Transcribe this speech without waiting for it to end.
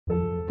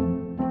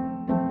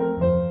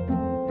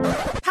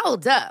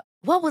Hold up.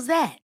 What was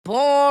that?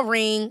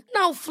 Boring.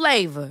 No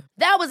flavor.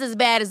 That was as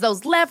bad as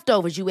those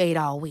leftovers you ate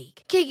all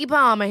week. Keke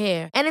Palmer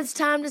here, and it's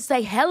time to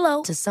say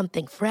hello to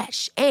something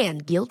fresh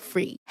and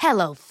guilt-free.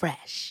 Hello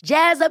Fresh.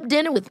 Jazz up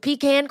dinner with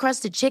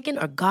pecan-crusted chicken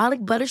or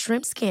garlic butter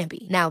shrimp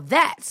scampi. Now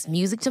that's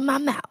music to my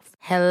mouth.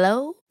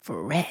 Hello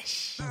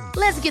Fresh.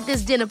 Let's get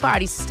this dinner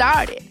party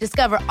started.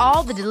 Discover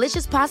all the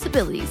delicious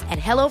possibilities at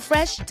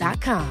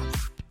hellofresh.com.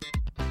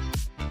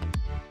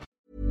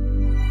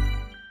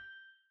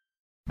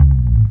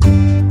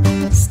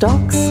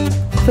 Stocks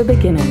for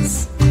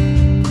beginners.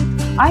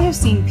 I have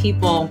seen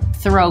people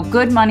throw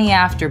good money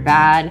after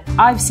bad.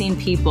 I've seen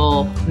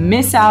people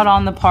miss out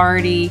on the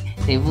party.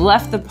 They've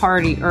left the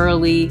party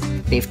early.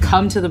 They've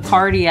come to the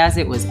party as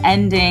it was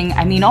ending.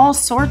 I mean, all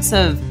sorts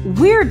of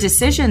weird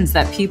decisions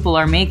that people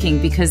are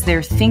making because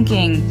they're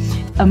thinking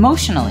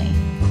emotionally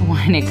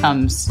when it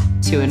comes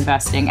to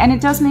investing. And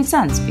it does make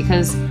sense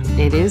because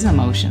it is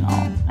emotional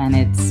and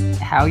it's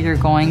how you're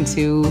going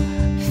to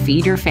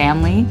feed your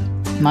family.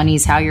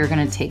 Money's how you're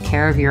going to take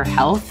care of your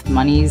health.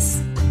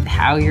 Money's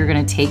how you're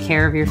going to take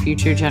care of your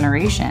future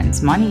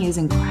generations. Money is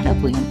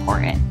incredibly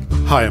important.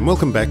 Hi, and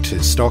welcome back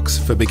to Stocks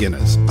for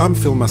Beginners. I'm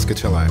Phil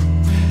Muscatello.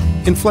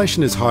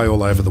 Inflation is high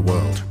all over the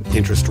world.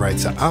 Interest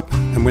rates are up,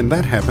 and when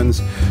that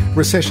happens,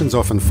 recessions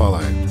often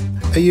follow.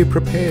 Are you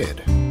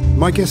prepared?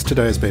 My guest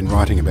today has been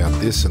writing about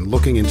this and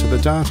looking into the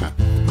data.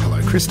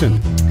 Hello,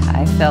 Kristen.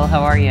 Hi, Phil.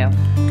 How are you?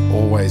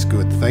 Always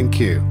good, thank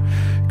you.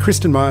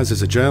 Kristen Myers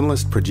is a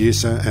journalist,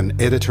 producer and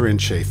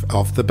editor-in-chief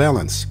of The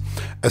Balance,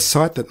 a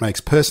site that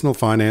makes personal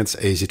finance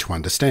easy to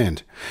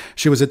understand.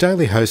 She was a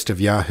daily host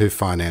of Yahoo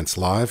Finance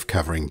Live,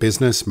 covering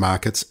business,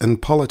 markets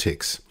and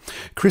politics.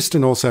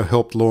 Kristen also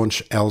helped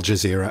launch Al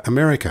Jazeera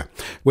America,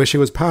 where she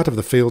was part of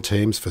the field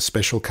teams for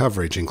special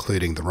coverage,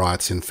 including the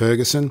riots in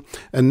Ferguson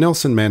and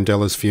Nelson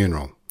Mandela's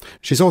funeral.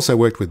 She's also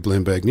worked with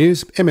Bloomberg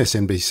News,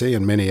 MSNBC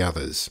and many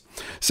others.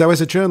 So as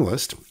a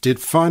journalist, did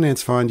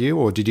finance find you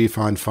or did you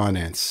find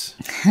finance?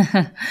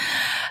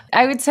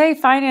 I would say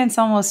finance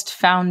almost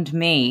found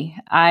me.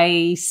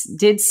 I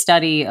did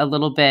study a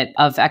little bit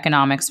of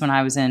economics when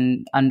I was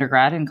in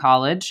undergrad in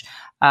college.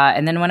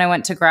 And then when I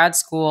went to grad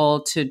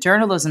school, to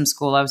journalism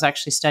school, I was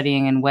actually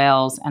studying in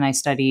Wales and I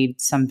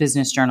studied some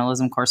business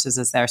journalism courses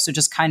as there. So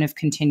just kind of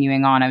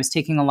continuing on, I was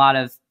taking a lot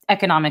of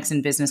economics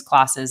and business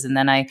classes, and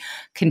then I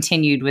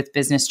continued with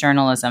business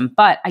journalism.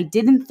 But I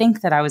didn't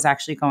think that I was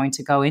actually going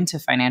to go into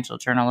financial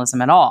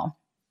journalism at all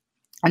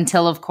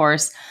until, of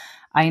course,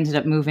 I ended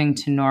up moving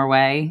to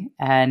Norway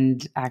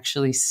and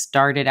actually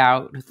started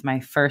out with my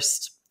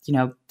first,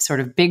 sort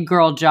of big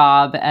girl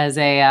job as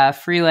a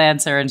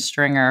freelancer and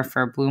stringer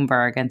for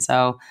Bloomberg. And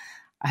so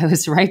I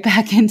was right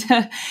back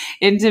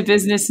into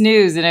business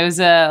news, and it was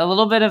a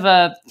little bit of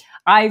a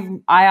I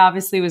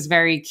obviously was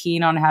very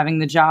keen on having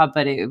the job,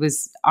 but it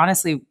was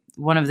honestly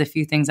one of the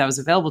few things that was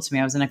available to me.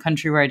 I was in a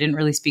country where I didn't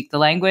really speak the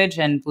language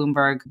and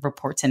Bloomberg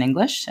reports in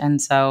English.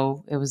 And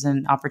so it was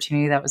an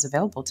opportunity that was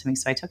available to me.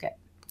 So I took it.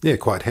 Yeah,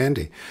 quite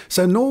handy.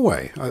 So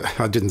Norway,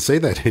 I didn't see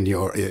that in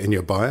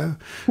your bio.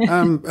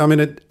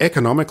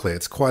 Economically,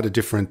 it's quite a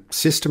different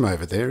system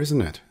over there,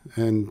 isn't it?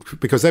 And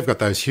because they've got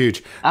those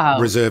huge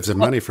reserves of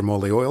money from all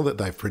the oil that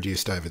they've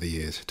produced over the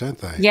years, don't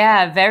they?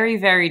 Yeah, very,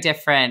 very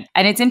different.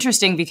 And it's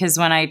interesting because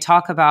when I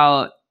talk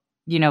about,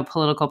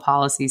 political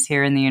policies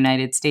here in the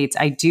United States,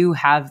 I do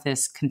have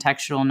this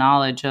contextual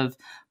knowledge of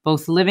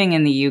both living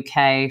in the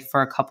UK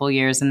for a couple of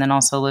years and then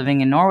also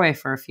living in Norway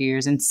for a few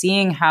years and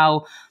seeing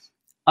how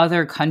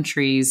other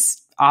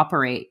countries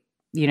operate,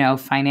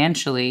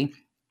 financially,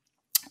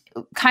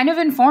 kind of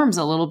informs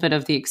a little bit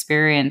of the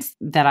experience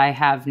that I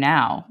have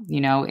now,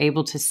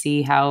 able to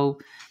see how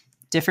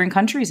different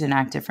countries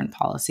enact different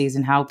policies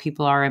and how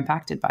people are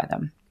impacted by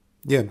them.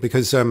 Yeah,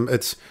 because a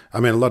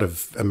lot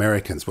of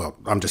Americans, well,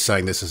 I'm just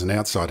saying this as an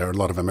outsider, a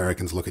lot of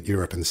Americans look at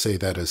Europe and see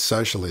that as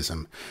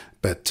socialism,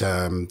 but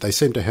they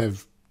seem to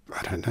have,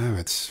 I don't know,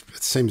 it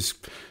seems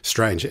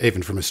strange,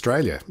 even from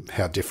Australia,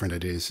 how different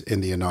it is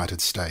in the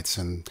United States,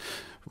 and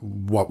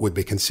what would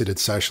be considered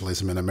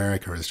socialism in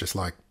America is just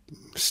like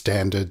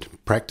standard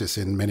practice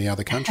in many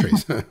other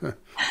countries.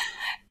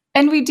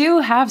 And we do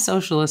have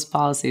socialist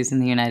policies in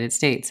the United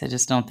States. I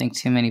just don't think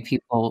too many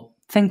people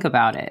think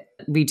about it.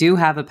 We do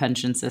have a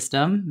pension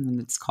system,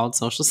 and it's called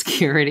Social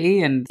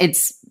Security, and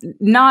it's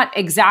not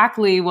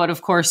exactly what,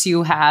 of course,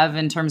 you have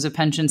in terms of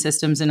pension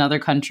systems in other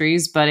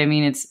countries, but I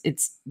mean,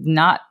 it's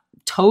not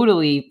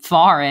totally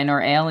foreign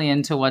or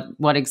alien to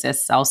what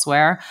exists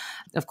elsewhere.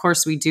 Of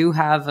course, we do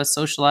have a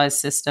socialized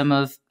system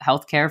of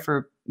healthcare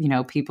for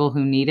people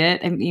who need it.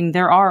 I mean,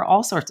 there are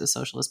all sorts of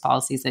socialist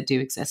policies that do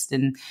exist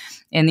in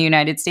the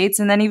United States.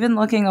 And then even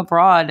looking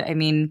abroad, I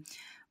mean,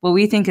 what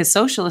we think is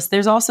socialist,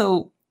 there's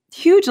also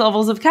huge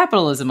levels of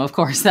capitalism, of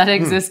course, that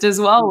exist as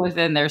well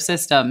within their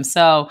system.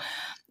 So,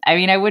 I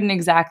mean, I wouldn't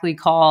exactly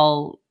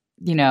call,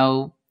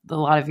 a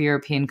lot of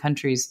European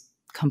countries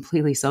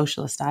completely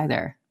socialist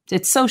either.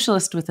 It's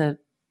socialist with a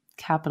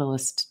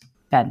capitalist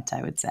bent,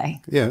 I would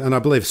say. Yeah, and I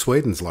believe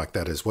Sweden's like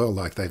that as well.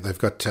 Like they've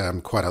got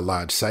quite a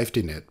large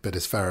safety net, but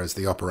as far as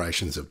the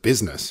operations of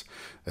business,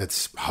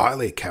 it's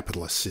highly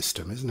capitalist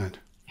system, isn't it?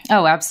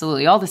 Oh,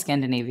 absolutely. All the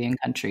Scandinavian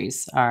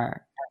countries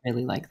are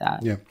really like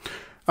that. Yeah.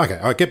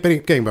 Okay,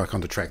 getting back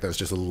onto track, that was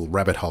just a little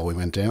rabbit hole we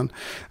went down.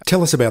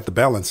 Tell us about The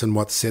Balance and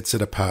what sets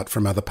it apart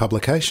from other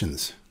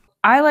publications.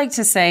 I like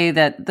to say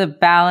that The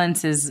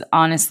Balance is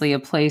honestly a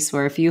place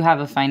where if you have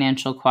a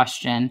financial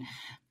question,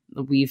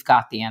 we've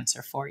got the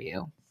answer for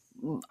you.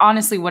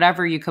 Honestly,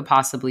 whatever you could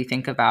possibly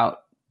think about,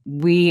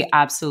 we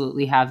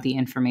absolutely have the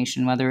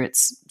information, whether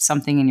it's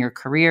something in your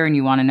career and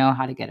you want to know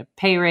how to get a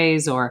pay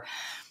raise, or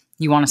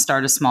you want to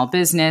start a small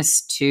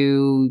business,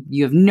 to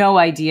you have no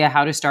idea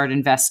how to start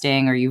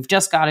investing, or you've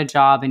just got a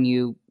job and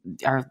you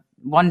are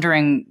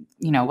wondering,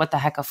 what the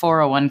heck a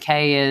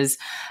 401k is,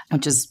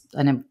 which is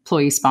an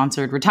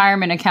employee-sponsored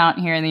retirement account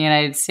here in the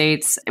United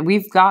States.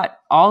 We've got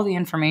all the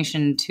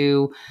information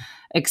to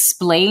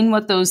explain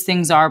what those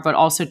things are, but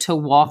also to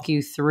walk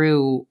you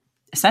through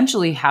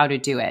essentially how to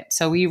do it.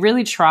 So we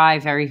really try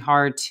very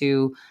hard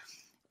to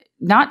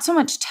not so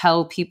much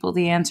tell people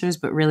the answers,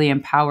 but really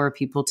empower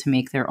people to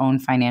make their own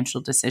financial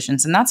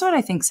decisions. And that's what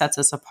I think sets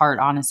us apart,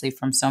 honestly,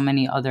 from so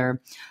many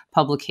other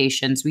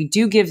publications. We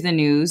do give the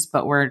news,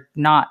 but we're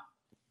not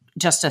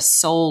just a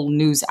sole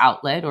news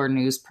outlet or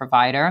news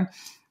provider.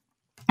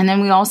 And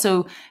then we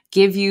also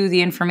give you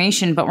the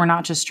information, but we're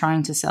not just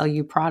trying to sell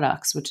you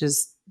products, which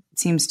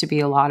seems to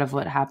be a lot of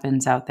what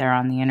happens out there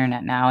on the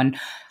internet now. And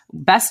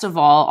best of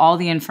all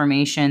the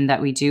information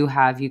that we do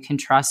have you can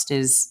trust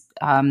is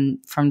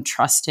from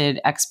trusted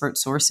expert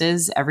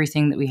sources.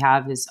 Everything that we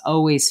have is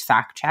always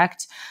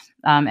fact-checked.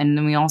 And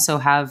then we also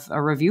have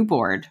a review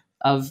board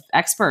of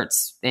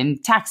experts in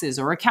taxes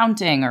or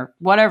accounting or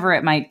whatever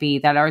it might be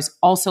that are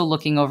also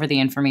looking over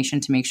the information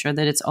to make sure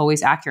that it's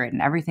always accurate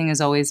and everything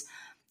is always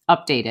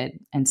updated.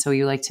 And so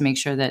you like to make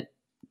sure that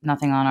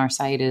nothing on our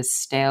site is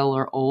stale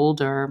or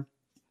old or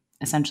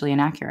essentially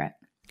inaccurate.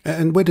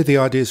 And where do the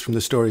ideas from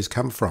the stories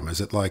come from? Is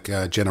it like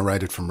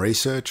generated from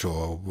research,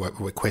 or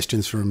what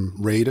questions from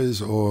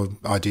readers, or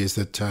ideas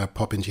that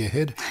pop into your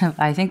head?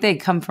 I think they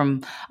come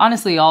from,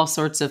 honestly, all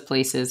sorts of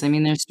places. I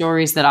mean, there's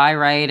stories that I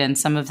write, and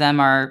some of them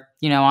are,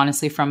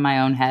 honestly, from my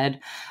own head.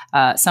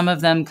 Some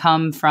of them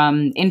come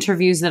from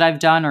interviews that I've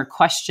done or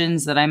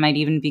questions that I might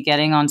even be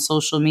getting on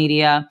social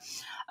media.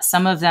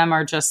 Some of them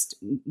are just,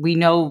 we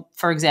know,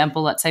 for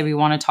example, let's say we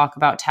want to talk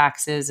about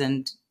taxes,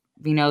 and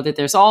we know that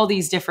there's all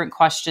these different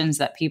questions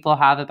that people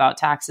have about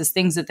taxes,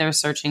 things that they're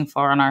searching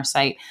for on our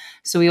site.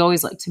 So we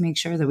always like to make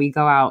sure that we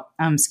go out,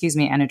 and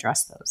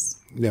address those.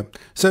 Yeah.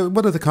 So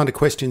what are the kind of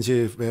questions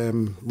you're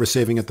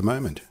receiving at the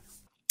moment?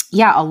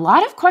 Yeah, a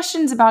lot of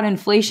questions about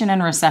inflation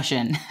and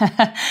recession,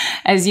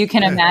 as you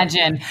can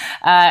imagine.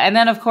 And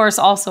then, of course,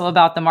 also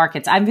about the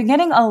markets. I've been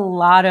getting a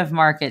lot of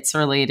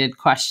markets-related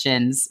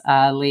questions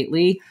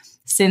lately.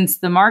 Since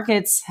the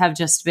markets have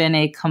just been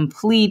a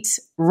complete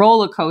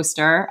roller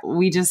coaster.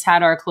 We just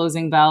had our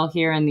closing bell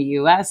here in the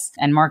US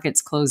and markets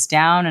closed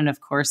down. And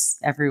of course,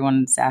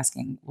 everyone's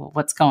asking, well,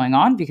 what's going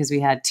on? Because we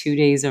had 2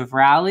 days of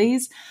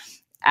rallies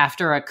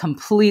after a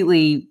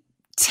completely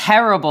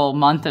terrible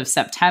month of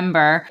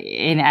September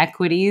in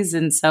equities.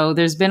 And so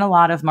there's been a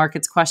lot of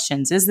markets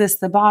questions. Is this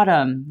the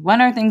bottom?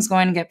 When are things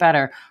going to get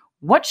better?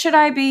 What should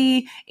I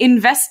be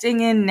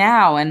investing in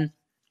now? And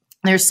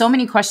there's so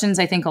many questions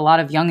I think a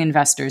lot of young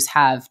investors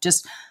have.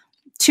 Just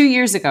 2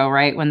 years ago,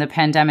 right, when the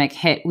pandemic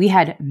hit, we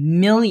had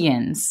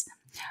millions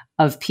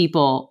of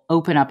people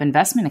open up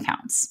investment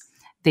accounts.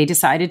 They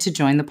decided to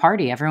join the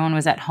party. Everyone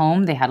was at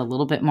home. They had a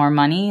little bit more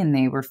money and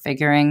they were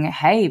figuring,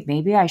 hey,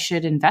 maybe I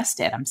should invest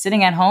it. I'm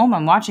sitting at home.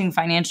 I'm watching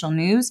financial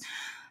news.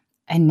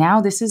 And now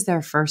this is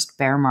their first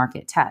bear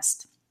market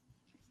test.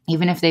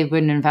 Even if they've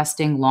been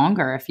investing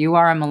longer, if you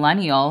are a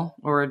millennial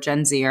or a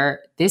Gen Zer,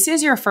 this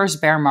is your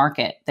first bear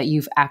market that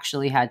you've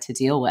actually had to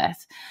deal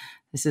with.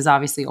 This is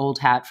obviously old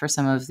hat for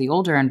some of the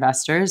older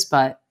investors,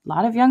 but a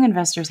lot of young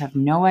investors have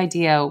no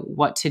idea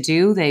what to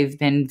do. They've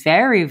been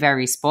very,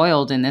 very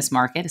spoiled in this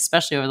market,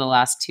 especially over the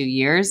last 2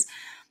 years.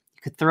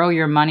 You could throw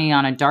your money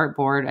on a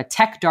dartboard, a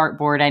tech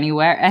dartboard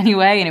anyway,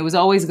 and it was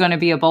always going to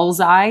be a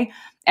bullseye.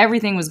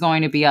 Everything was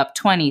going to be up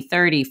 20,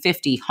 30,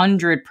 50,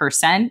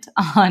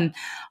 100%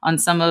 on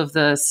some of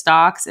the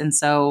stocks. And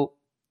so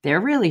they're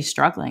really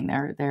struggling.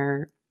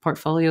 Their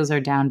portfolios are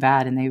down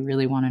bad and they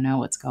really want to know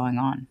what's going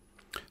on.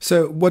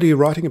 So what are you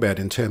writing about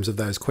in terms of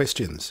those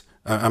questions?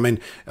 I mean,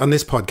 on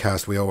this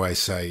podcast, we always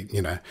say,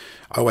 I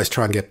always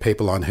try and get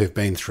people on who've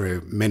been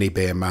through many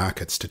bear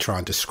markets to try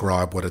and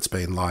describe what it's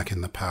been like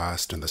in the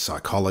past and the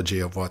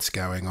psychology of what's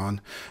going on.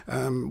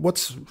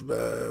 What's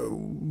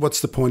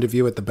the point of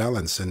view at The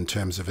Balance in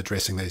terms of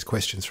addressing these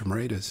questions from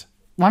readers?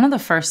 One of the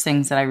first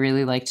things that I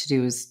really like to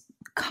do is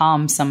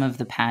calm some of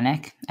the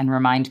panic and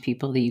remind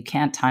people that you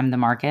can't time the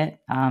market.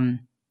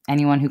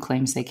 Anyone who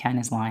claims they can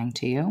is lying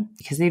to you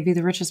because they'd be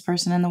the richest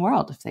person in the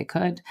world if they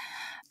could.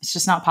 It's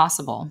just not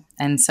possible.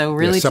 And so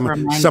really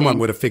someone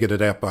would have figured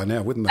it out by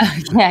now, wouldn't they?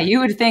 Yeah,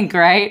 you would think,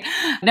 right?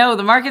 No,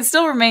 the market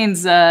still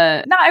remains,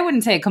 I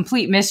wouldn't say a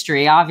complete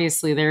mystery.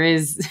 Obviously, there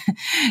is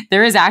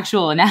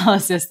actual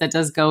analysis that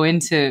does go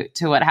into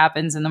what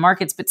happens in the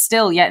markets, but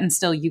still,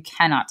 you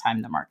cannot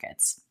time the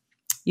markets.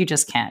 You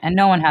just can't. And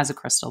no one has a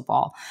crystal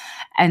ball.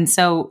 And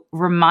so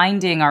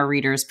reminding our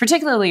readers,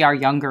 particularly our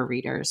younger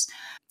readers,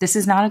 this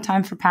is not a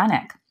time for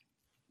panic.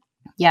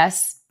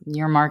 Yes,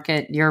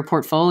 your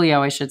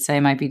portfolio, I should say,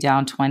 might be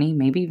down 20,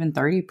 maybe even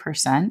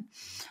 30%.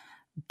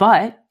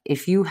 But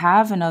if you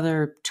have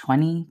another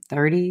 20,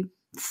 30,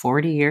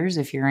 40 years,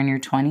 if you're in your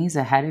 20s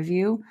ahead of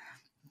you,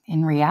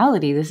 in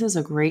reality, this is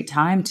a great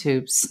time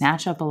to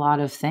snatch up a lot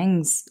of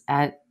things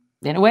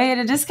in a way at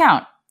a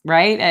discount,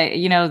 right?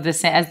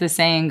 As the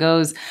saying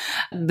goes,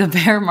 the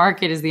bear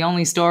market is the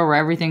only store where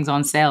everything's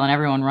on sale and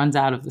everyone runs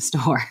out of the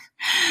store.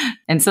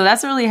 And so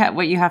that's really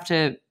what you have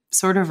to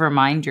sort of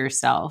remind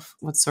yourself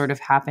what's sort of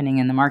happening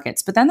in the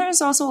markets. But then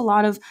there's also a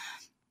lot of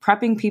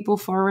prepping people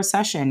for a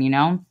recession.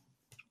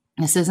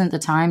 This isn't the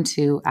time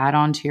to add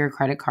on to your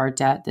credit card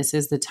debt. This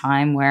is the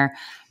time where,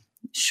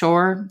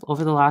 sure,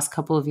 over the last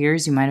couple of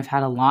years, you might have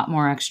had a lot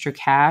more extra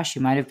cash.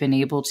 You might have been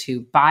able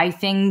to buy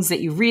things that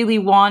you really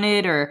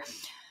wanted, or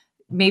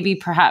maybe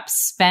perhaps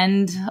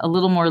spend a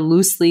little more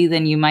loosely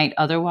than you might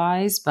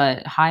otherwise.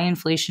 But high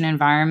inflation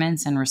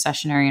environments and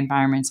recessionary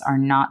environments are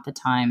not the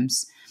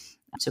times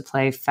to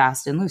play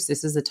fast and loose.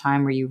 This is a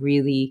time where you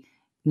really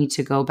need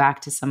to go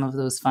back to some of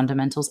those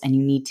fundamentals, and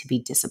you need to be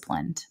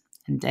disciplined.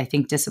 And I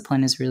think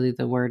discipline is really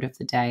the word of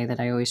the day that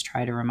I always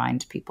try to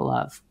remind people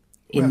of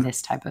in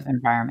this type of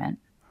environment.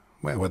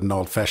 Well, what an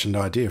old-fashioned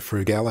idea,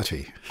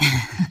 frugality.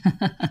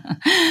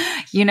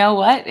 You know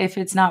what? If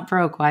it's not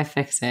broke, why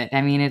fix it?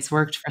 I mean, it's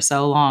worked for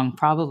so long,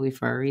 probably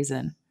for a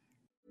reason.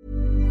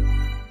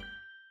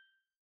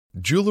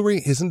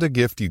 Jewelry isn't a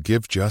gift you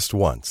give just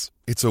once.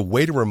 It's a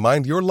way to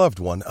remind your loved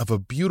one of a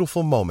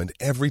beautiful moment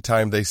every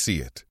time they see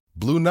it.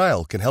 Blue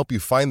Nile can help you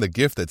find the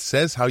gift that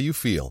says how you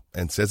feel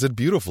and says it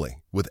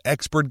beautifully, with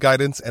expert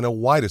guidance and a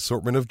wide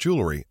assortment of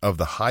jewelry of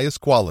the highest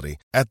quality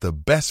at the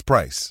best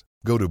price.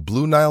 Go to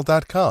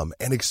BlueNile.com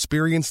and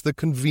experience the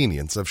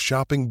convenience of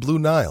shopping Blue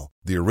Nile,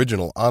 the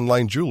original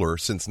online jeweler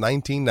since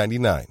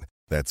 1999.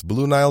 That's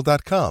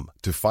BlueNile.com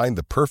to find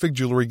the perfect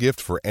jewelry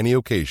gift for any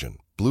occasion.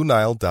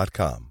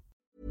 BlueNile.com.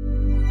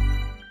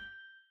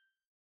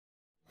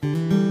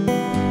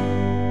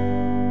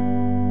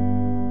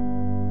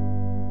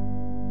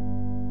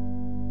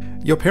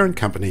 Your parent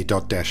company,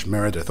 Dotdash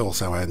Meredith,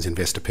 also owns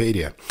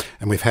Investopedia,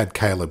 and we've had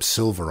Caleb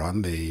Silver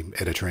on, the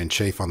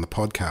editor-in-chief, on the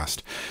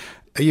podcast.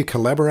 Are you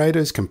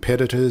collaborators,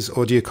 competitors,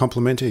 or do you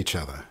complement each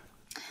other?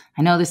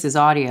 I know this is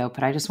audio,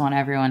 but I just want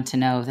everyone to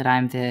know that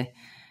I'm the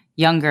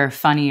younger,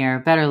 funnier,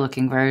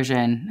 better-looking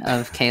version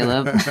of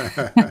Caleb.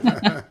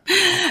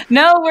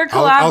 No, we're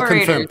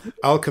collaborators.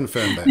 I'll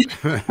confirm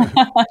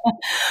that.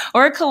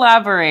 We're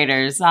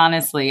collaborators,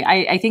 honestly.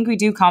 I think we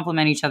do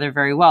complement each other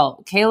very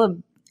well.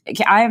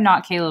 I am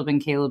not Caleb,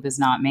 and Caleb is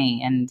not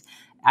me. And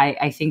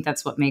I think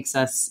that's what makes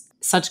us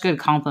such good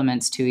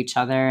complements to each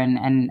other.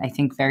 And I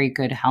think very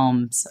good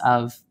helms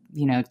of,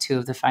 two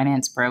of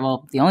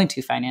the the only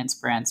two finance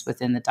brands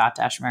within the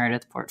Dotdash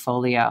Meredith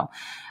portfolio.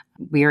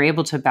 We are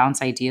able to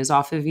bounce ideas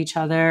off of each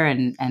other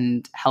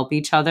and help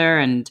each other.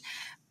 And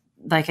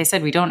like I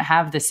said, we don't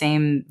have the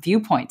same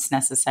viewpoints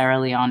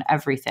necessarily on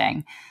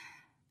everything.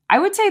 I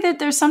would say that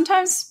there's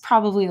sometimes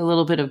probably a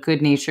little bit of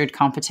good-natured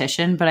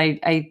competition, but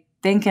I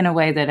think in a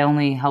way that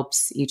only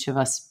helps each of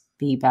us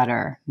be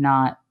better,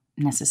 not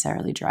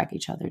necessarily drag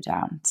each other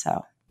down.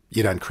 So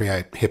you don't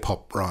create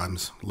hip-hop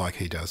rhymes like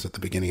he does at the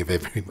beginning of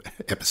every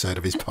episode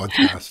of his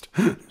podcast.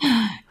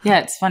 Yeah,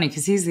 it's funny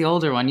because he's the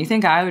older one. You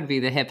think I would be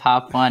the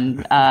hip-hop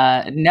one.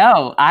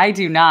 No, I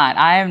do not.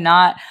 I'm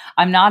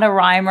not a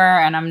rhymer,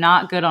 and I'm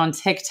not good on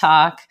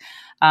TikTok.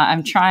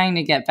 I'm trying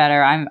to get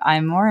better.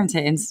 I'm more into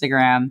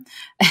Instagram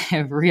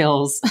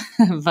reels,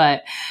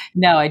 but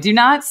no, I do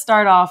not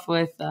start off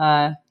with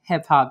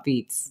hip-hop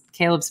beats.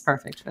 Caleb's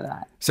perfect for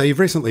that. So you've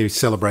recently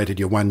celebrated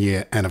your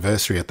 1-year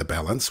anniversary at The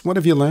Balance. What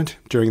have you learnt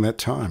during that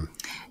time?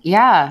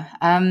 Yeah.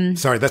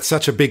 Sorry, that's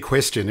such a big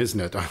question, isn't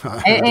it?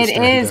 It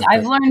is.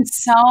 I've learned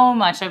so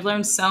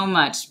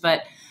much,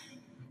 but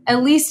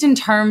at least in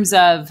terms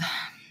of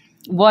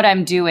what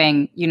I'm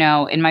doing,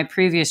 in my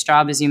previous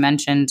job, as you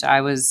mentioned,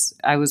 I was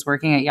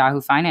working at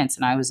Yahoo Finance,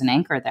 and I was an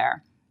anchor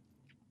there,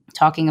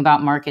 talking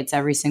about markets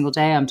every single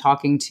day. I'm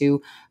talking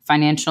to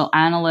financial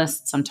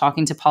analysts. I'm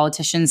talking to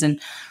politicians, and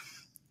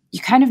you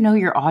kind of know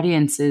your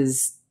audience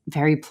is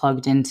very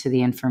plugged into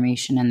the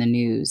information and the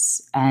news.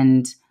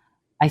 And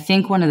I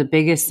think one of the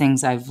biggest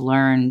things I've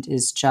learned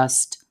is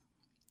just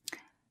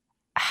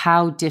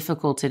how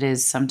difficult it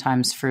is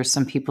sometimes for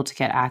some people to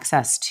get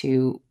access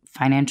to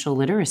financial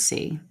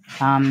literacy.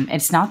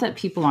 It's not that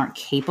people aren't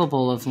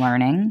capable of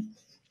learning,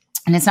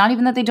 and it's not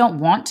even that they don't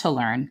want to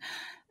learn.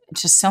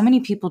 It's just so many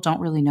people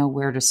don't really know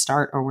where to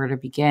start or where to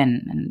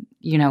begin. And,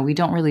 we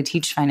don't really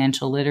teach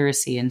financial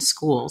literacy in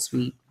schools.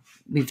 We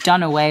We've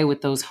done away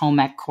with those home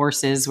ec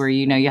courses where,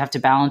 you have to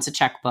balance a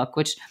checkbook,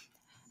 which,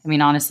 I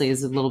mean, honestly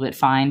is a little bit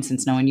fine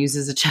since no one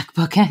uses a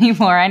checkbook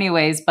anymore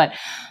anyways. But,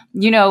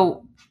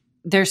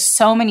 there's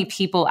so many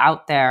people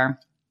out there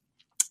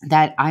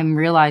that I'm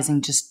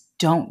realizing just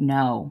don't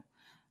know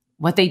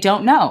what they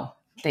don't know.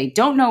 They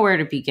don't know where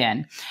to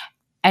begin.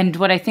 And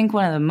what I think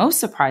one of the most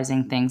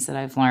surprising things that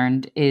I've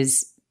learned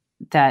is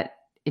that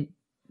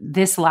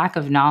this lack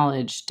of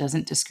knowledge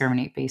doesn't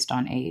discriminate based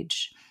on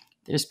age.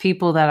 There's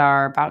people that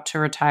are about to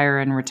retire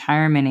in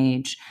retirement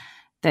age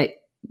that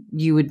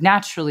you would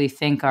naturally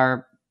think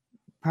are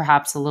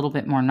perhaps a little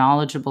bit more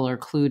knowledgeable or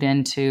clued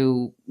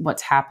into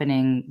what's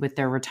happening with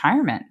their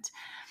retirement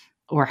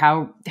or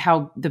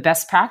how the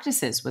best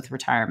practices with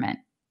retirement.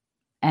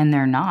 And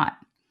they're not.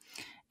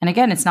 And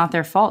again, it's not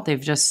their fault.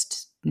 They've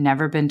just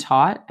never been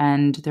taught.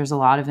 And there's a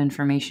lot of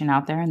information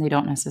out there and they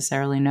don't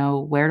necessarily know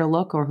where to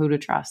look or who to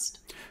trust.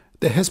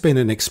 There has been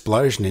an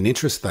explosion in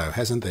interest, though,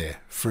 hasn't there,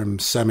 from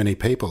so many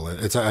people?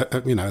 It's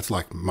it's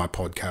like my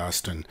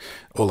podcast and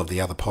all of the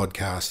other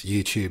podcasts,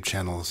 YouTube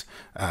channels,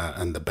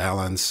 and The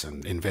Balance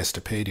and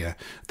Investopedia.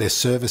 They're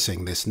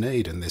servicing this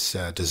need and this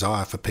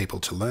desire for people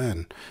to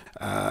learn.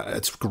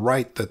 It's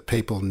great that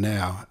people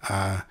now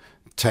are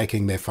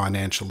taking their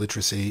financial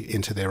literacy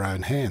into their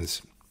own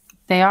hands.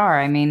 They are.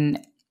 I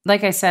mean,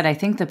 like I said, I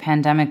think the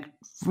pandemic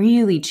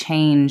really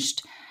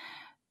changed,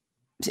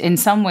 in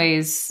some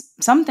ways,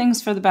 some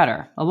things for the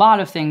better, a lot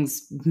of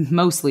things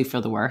mostly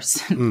for the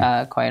worse,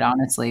 quite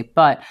honestly.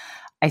 But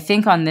I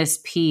think on this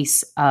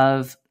piece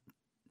of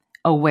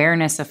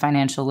awareness of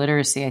financial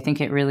literacy, I think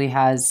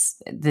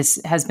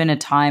this has been a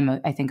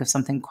time, I think, of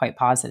something quite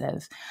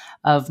positive,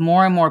 of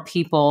more and more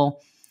people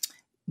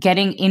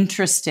getting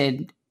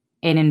interested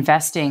in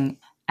investing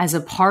as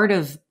a part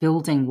of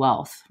building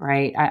wealth,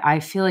 right?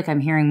 I feel like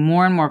I'm hearing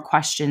more and more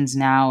questions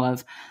now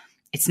of,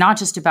 it's not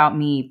just about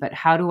me, but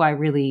how do I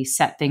really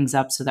set things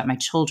up so that my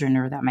children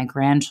or that my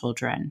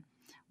grandchildren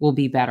will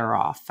be better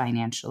off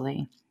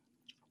financially?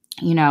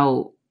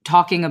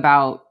 Talking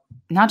about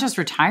not just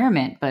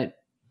retirement, but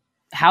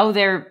how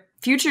their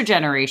future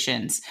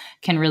generations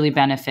can really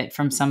benefit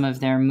from some of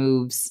their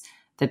moves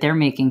that they're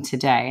making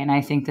today. And I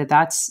think that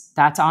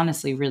that's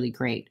honestly really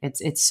great.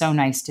 It's so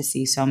nice to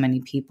see so many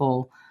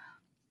people,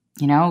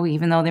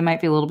 even though they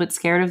might be a little bit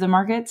scared of the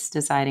markets,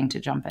 deciding to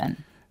jump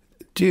in.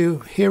 Do you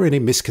hear any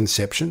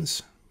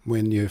misconceptions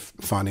when you're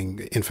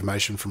finding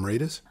information from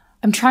readers?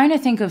 I'm trying to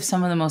think of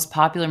some of the most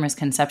popular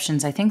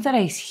misconceptions. I think that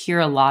I hear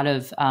a lot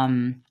of,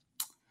 I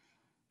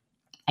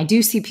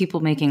do see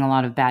people making a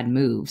lot of bad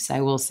moves.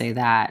 I will say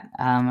that.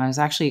 I was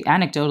actually,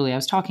 anecdotally, I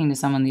was talking to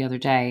someone the other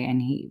day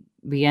and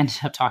we ended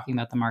up talking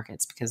about the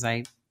markets because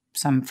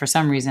for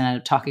some reason, I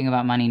ended up talking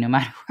about money no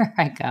matter where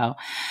I go.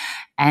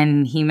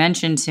 And he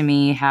mentioned to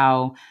me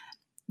how,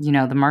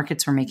 the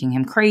markets were making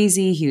him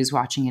crazy. He was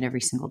watching it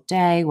every single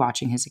day,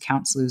 watching his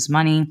accounts lose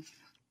money.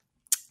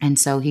 And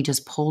so he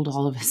just pulled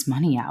all of his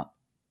money out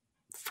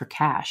for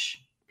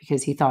cash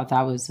because he thought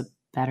that was a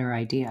better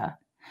idea.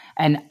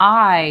 And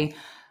I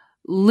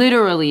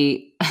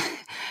literally,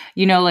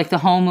 like the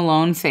Home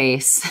Alone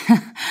face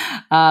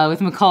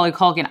with Macaulay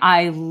Culkin,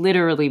 I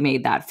literally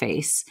made that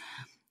face.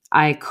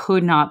 I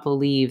could not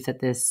believe that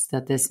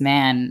this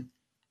man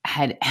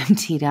had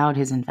emptied out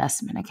his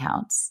investment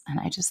accounts. And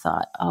I just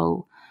thought,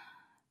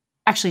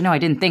 actually, no, I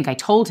didn't think. I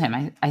told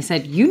him, I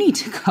said, you need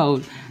to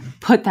go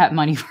put that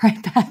money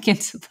right back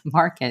into the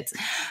markets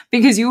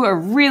because you are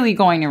really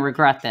going to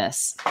regret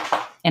this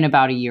in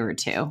about a year or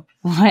two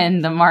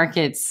when the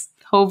markets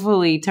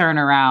hopefully turn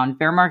around.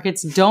 Bear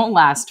markets don't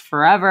last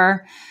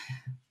forever.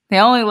 They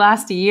only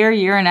last a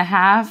year and a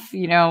half,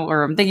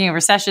 or I'm thinking of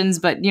recessions,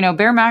 but,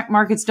 bear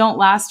markets don't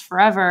last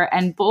forever,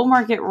 and bull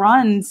market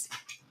runs,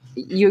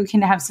 you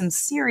can have some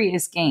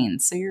serious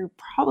gains. So you're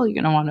probably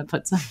going to want to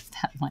put some of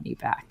that money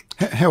back.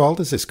 How old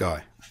is this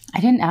guy? I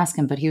didn't ask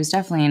him, but he was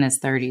definitely in his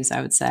 30s,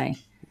 I would say.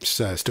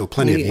 So still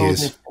plenty of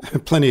years.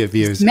 Plenty of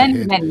years.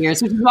 Many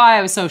years, which is why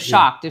I was so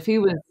shocked. Yeah. If he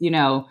was,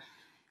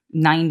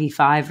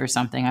 95 or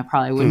something, I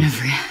probably wouldn't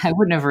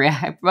have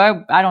reacted.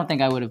 I don't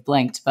think I would have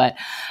blinked, but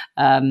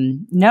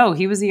no,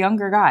 he was a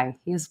younger guy.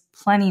 He has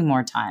plenty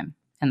more time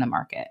in the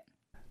market.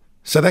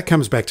 So that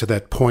comes back to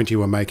that point you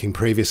were making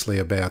previously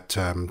about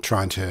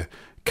trying to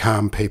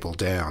calm people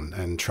down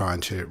and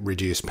trying to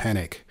reduce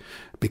panic,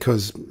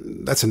 because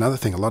that's another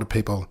thing. A lot of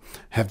people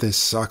have this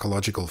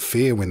psychological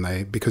fear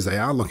because they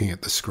are looking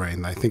at the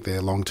screen. They think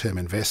they're long-term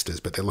investors,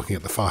 but they're looking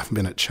at the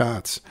 5-minute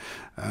charts.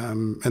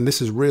 And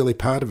this is really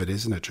part of it,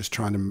 isn't it? Just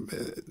trying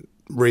to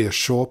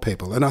reassure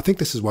people. And I think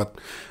this is what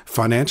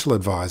financial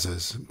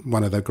advisors,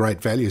 one of the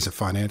great values of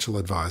financial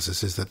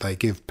advisors is that they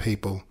give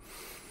people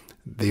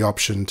the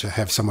option to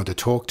have someone to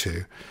talk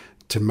to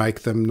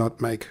make them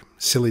not make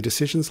silly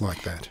decisions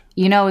like that.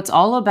 It's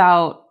all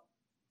about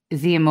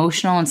the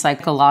emotional and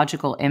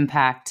psychological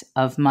impact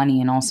of money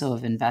and also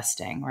of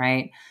investing,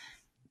 right?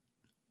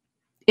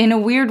 In a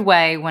weird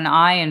way, when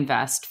I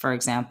invest, for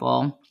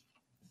example,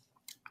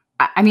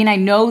 I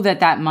know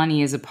that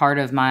money is a part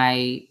of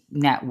my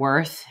net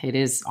worth. It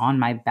is on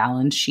my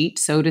balance sheet,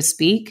 so to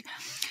speak.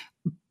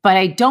 But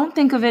I don't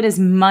think of it as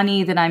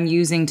money that I'm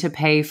using to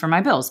pay for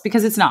my bills,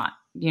 because it's not.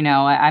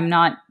 I'm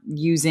not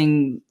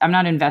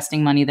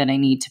investing money that I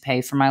need to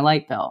pay for my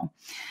light bill.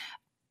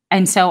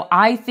 And so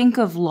I think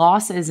of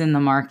losses in the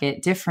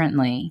market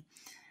differently.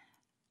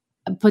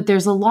 But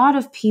there's a lot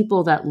of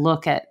people that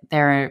look at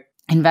their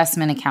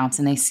investment accounts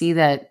and they see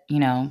that,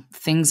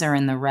 things are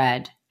in the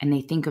red, and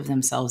they think of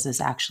themselves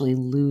as actually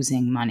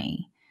losing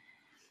money.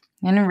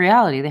 And in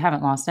reality, they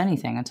haven't lost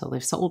anything until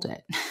they've sold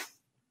it.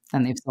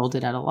 Then they've sold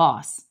it at a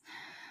loss.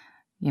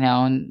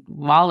 And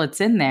while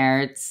it's in there,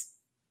 it's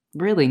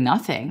really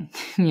nothing.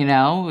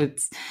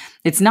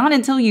 It's not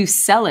until you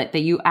sell it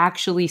that you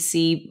actually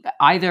see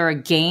either a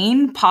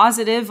gain,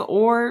 positive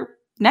or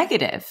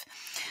negative.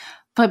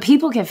 But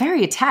people get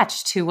very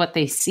attached to what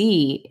they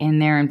see in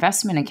their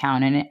investment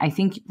account. And I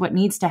think what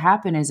needs to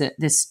happen is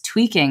this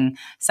tweaking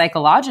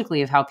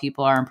psychologically of how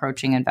people are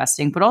approaching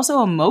investing, but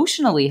also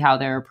emotionally how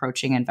they're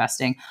approaching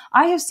investing.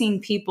 I have seen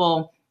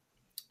people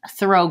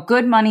throw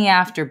good money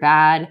after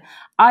bad.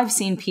 I've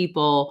seen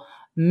people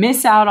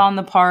miss out on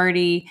the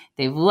party.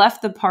 They've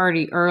left the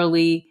party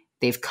early.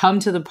 They've come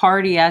to the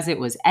party as it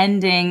was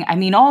ending. I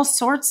mean, all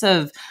sorts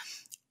of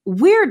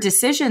weird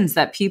decisions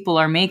that people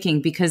are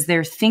making because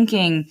they're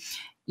thinking,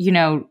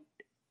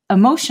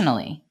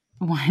 emotionally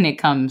when it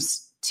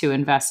comes to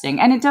investing.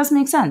 And it does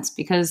make sense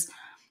because,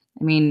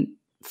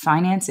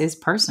 finance is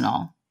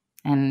personal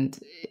and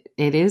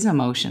it is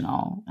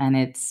emotional, and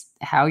it's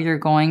how you're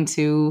going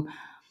to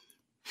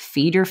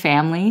feed your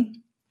family.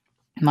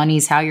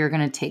 Money's how you're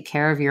going to take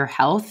care of your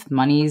health.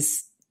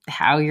 Money's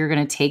how you're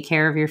going to take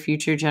care of your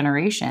future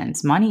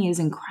generations. Money is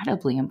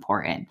incredibly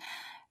important.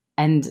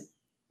 And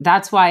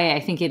that's why I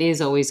think it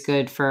is always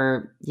good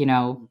for,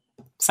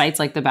 sites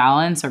like The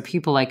Balance or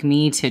people like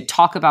me to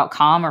talk about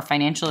Calm or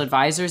financial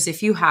advisors,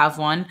 if you have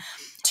one,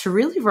 to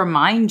really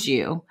remind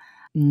you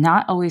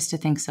not always to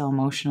think so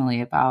emotionally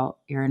about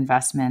your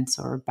investments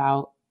or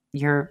about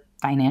your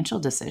financial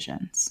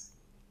decisions.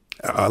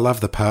 I love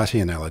the party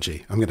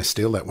analogy. I'm going to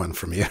steal that one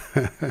from you.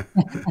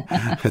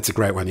 It's a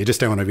great one. You just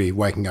don't want to be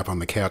waking up on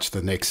the couch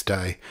the next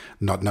day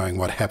not knowing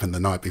what happened the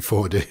night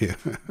before, do you?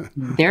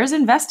 There's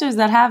investors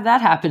that have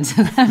that happen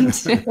to them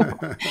too.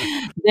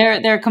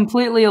 They're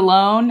completely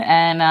alone,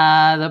 and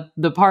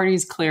the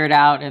party's cleared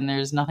out, and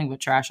there's nothing but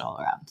trash all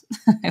around.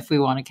 If we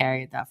want to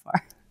carry it that far.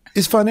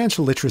 Is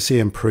financial literacy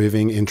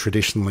improving in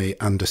traditionally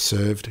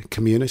underserved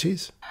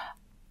communities?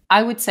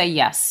 I would say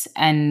yes.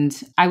 And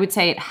I would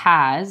say it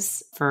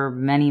has for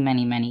many,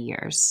 many, many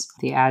years.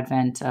 The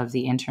advent of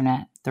the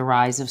internet, the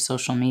rise of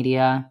social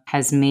media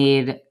has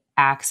made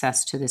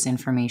access to this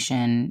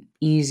information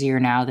easier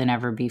now than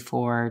ever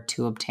before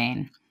to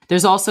obtain.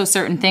 There's also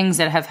certain things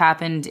that have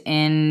happened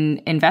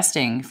in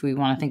investing. If we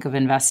want to think of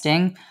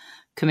investing,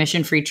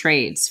 commission-free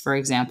trades, for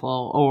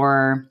example,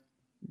 or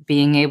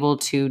being able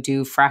to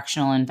do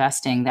fractional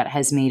investing that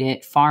has made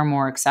it far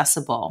more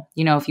accessible.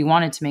 If you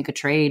wanted to make a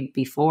trade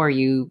before,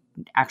 you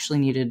actually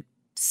needed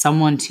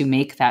someone to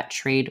make that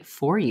trade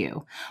for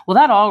you. Well,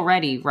 that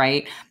already,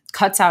 right,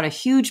 cuts out a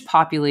huge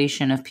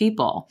population of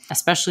people,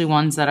 especially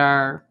ones that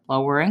are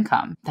lower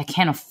income, that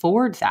can't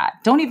afford that,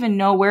 don't even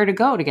know where to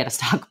go to get a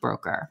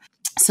stockbroker.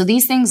 So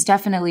these things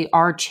definitely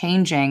are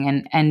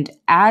changing. And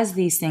as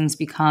these things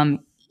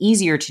become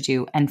easier to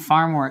do and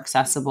far more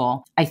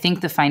accessible, I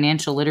think the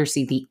financial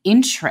literacy, the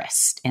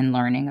interest in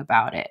learning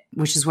about it,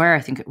 which is where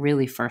I think it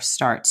really first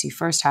starts. You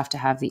first have to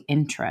have the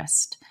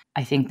interest.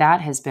 I think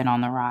that has been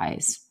on the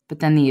rise. But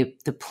then the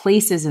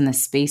places and the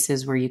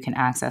spaces where you can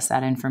access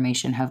that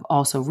information have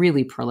also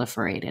really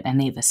proliferated, and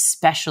they've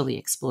especially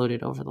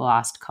exploded over the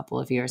last couple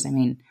of years.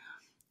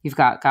 You've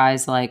got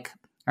guys like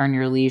Earn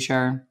Your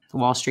Leisure, the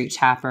Wall Street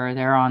Tapper.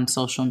 They're on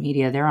social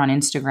media. They're on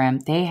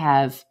Instagram. They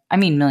have,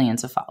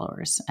 millions of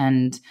followers.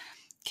 And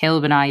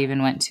Caleb and I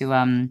even went to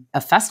a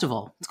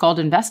festival. It's called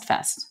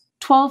InvestFest.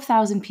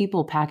 12,000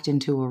 people packed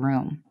into a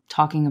room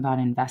talking about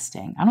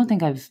investing.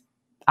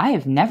 I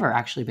have never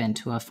actually been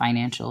to a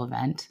financial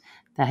event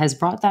that has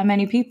brought that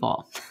many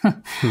people.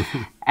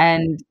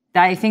 And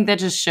I think that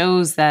just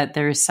shows that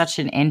there is such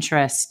an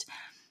interest,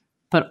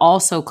 but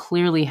also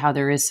clearly how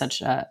there is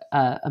such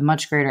a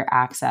much greater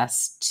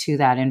access to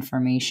that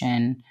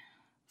information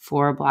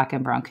for Black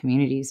and Brown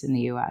communities in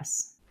the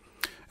U.S.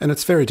 And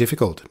it's very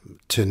difficult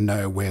to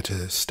know where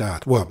to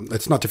start. Well,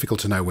 it's not difficult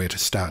to know where to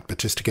start, but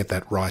just to get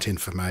that right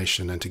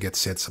information and to get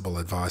sensible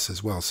advice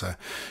as well. So,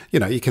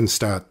 you can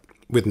start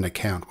with an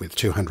account with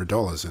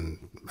 $200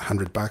 and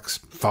 $100,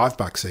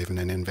 $5 even,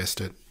 and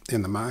invest it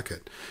in the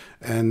market.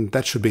 And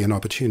that should be an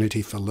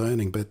opportunity for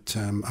learning. But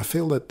I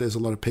feel that there's a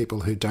lot of people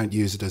who don't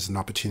use it as an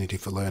opportunity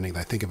for learning.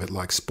 They think of it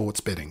like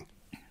sports betting.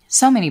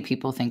 So many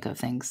people think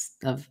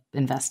of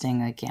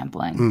investing like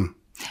gambling.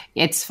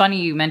 It's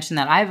funny you mentioned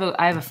that. I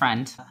have a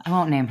friend. I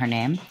won't name her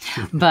name,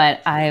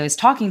 but I was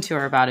talking to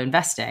her about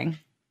investing.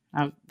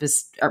 I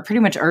was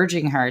pretty much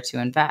urging her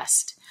to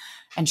invest.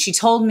 And she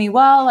told me,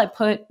 well, I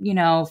put,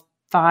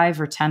 $5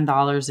 or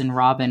 $10 in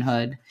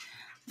Robinhood,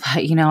 but,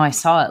 I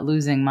saw it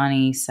losing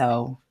money.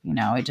 So,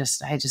 I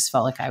just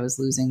felt like I was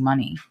losing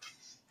money.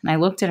 And I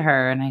looked at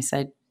her and I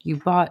said, you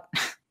bought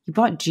You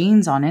bought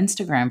jeans on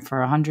Instagram for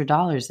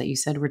 $100 that you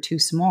said were too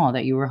small,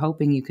 that you were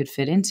hoping you could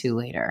fit into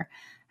later.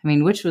 I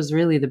mean, which was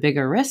really the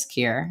bigger risk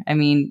here? I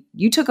mean,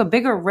 you took a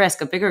bigger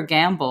risk, a bigger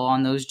gamble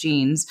on those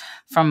jeans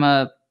from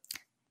a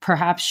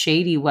perhaps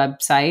shady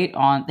website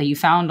that you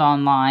found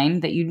online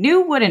that you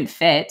knew wouldn't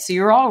fit. So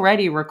you're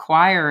already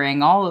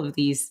requiring all of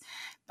these,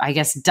 I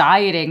guess,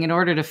 dieting in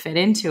order to fit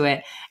into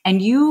it.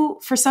 And you,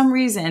 for some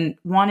reason,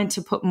 wanted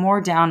to put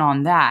more down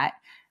on that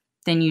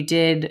than you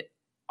did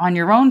on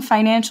your own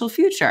financial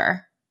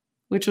future,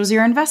 which was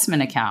your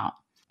investment account.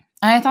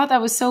 And I thought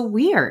that was so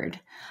weird.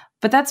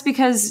 But that's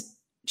because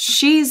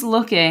she's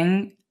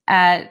looking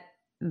at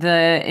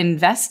the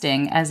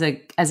investing as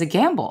a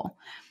gamble.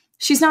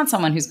 She's not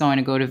someone who's going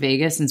to go to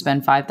Vegas and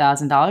spend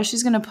 $5,000.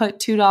 She's going to put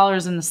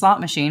 $2 in the slot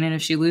machine, and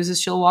if she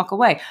loses, she'll walk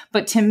away.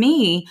 But to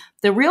me,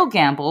 the real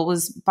gamble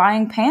was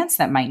buying pants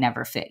that might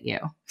never fit you.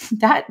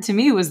 That, to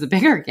me, was the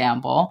bigger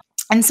gamble.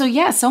 And so,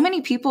 yeah, so many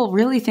people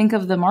really think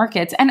of the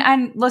markets.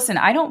 And listen,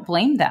 I don't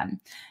blame them.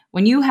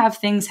 When you have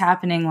things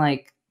happening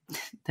like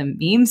the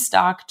meme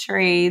stock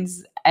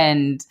trades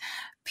and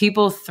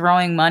people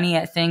throwing money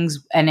at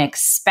things and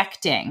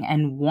expecting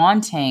and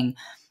wanting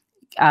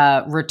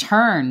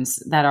returns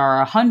that are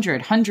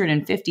 100,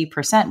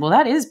 150%, well,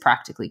 that is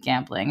practically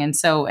gambling. And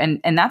so,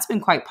 and that's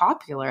been quite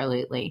popular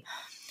lately.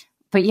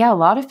 But yeah, a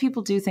lot of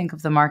people do think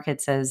of the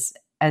markets as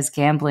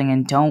gambling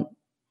and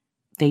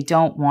they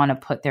don't want to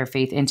put their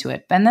faith into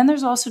it. And then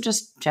there's also,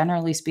 just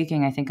generally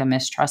speaking, I think a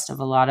mistrust of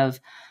a lot of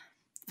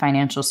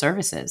financial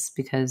services,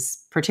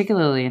 because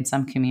particularly in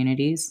some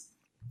communities,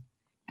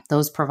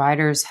 those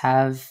providers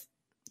have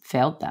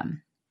failed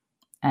them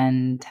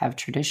and have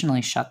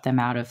traditionally shut them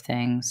out of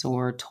things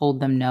or told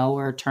them no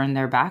or turned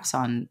their backs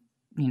on,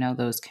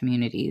 those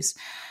communities.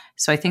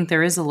 So I think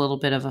there is a little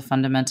bit of a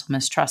fundamental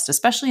mistrust,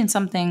 especially in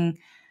something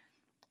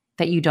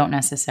that you don't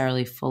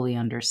necessarily fully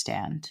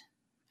understand.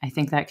 I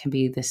think that can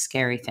be the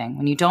scary thing.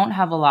 When you don't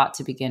have a lot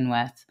to begin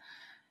with,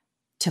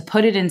 to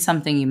put it in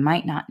something you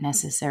might not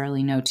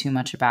necessarily know too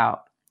much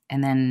about,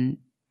 and then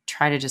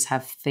try to just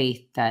have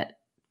faith that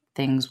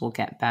things will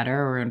get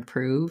better or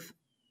improve,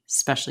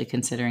 especially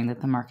considering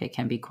that the market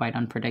can be quite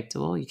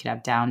unpredictable. You could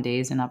have down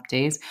days and up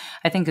days,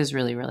 I think is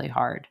really, really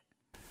hard.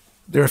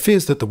 There are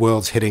fears that the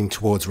world's heading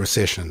towards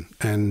recession,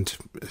 and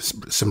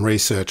some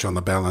research on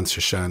the balance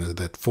has shown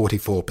that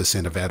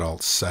 44% of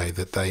adults say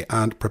that they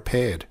aren't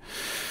prepared.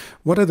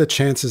 What are the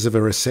chances of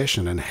a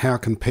recession, and how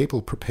can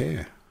people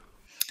prepare?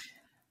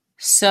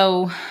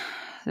 So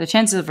the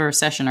chances of a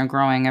recession are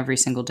growing every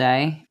single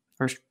day,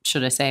 or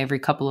should I say every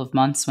couple of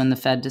months, when the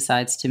Fed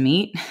decides to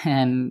meet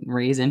and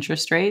raise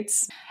interest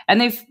rates.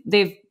 And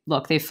they've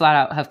flat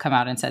out have come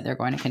out and said they're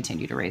going to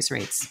continue to raise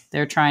rates.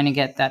 They're trying to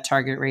get that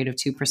target rate of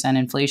 2%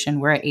 inflation.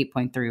 We're at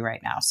 8.3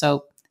 right now.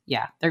 So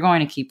yeah, they're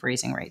going to keep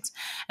raising rates.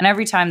 And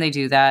every time they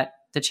do that,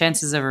 the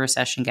chances of a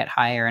recession get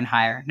higher and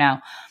higher.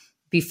 Now,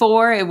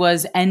 before it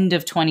was end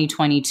of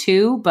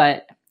 2022,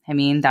 but I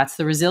mean, that's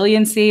the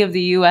resiliency of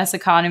the U.S.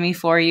 economy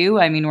for you.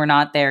 I mean, we're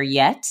not there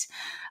yet.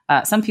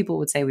 Some people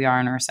would say we are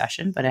in a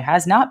recession, but it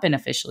has not been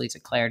officially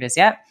declared as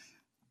yet.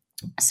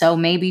 So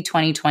maybe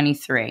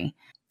 2023.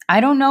 I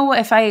don't know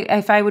if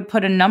I would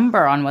put a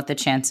number on what the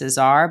chances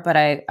are, but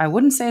I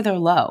wouldn't say they're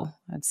low.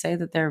 I'd say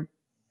that they're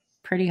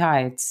pretty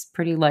high. It's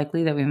pretty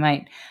likely that we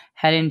might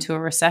head into a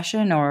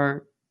recession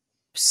or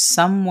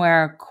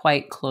somewhere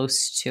quite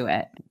close to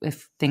it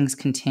if things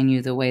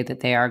continue the way that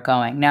they are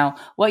going. Now,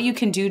 what you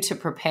can do to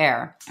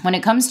prepare when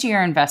it comes to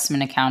your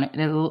investment account,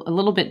 a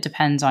little bit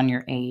depends on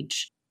your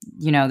age.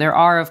 There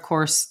are, of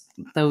course,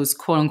 those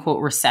quote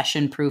unquote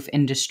recession-proof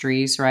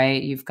industries,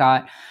 right? You've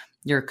got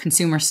your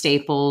consumer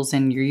staples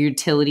and your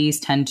utilities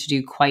tend to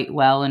do quite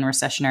well in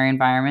recessionary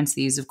environments.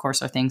 These, of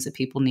course, are things that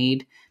people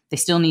need. They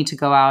still need to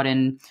go out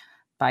and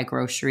buy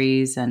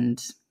groceries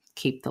and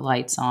keep the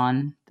lights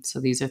on. So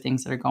these are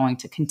things that are going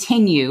to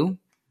continue,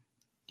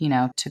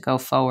 to go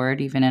forward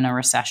even in a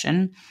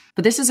recession.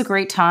 But this is a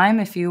great time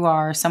if you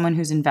are someone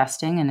who's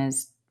investing and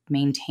is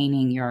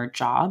maintaining your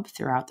job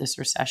throughout this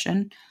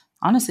recession.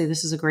 Honestly,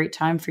 this is a great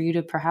time for you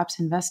to perhaps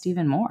invest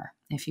even more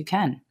if you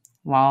can,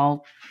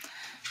 while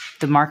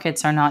the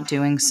markets are not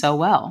doing so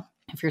well.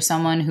 If you're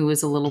someone who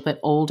is a little bit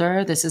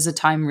older, this is a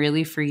time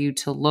really for you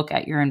to look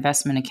at your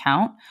investment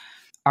account.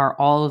 Are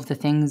all of the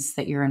things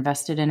that you're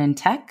invested in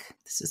tech?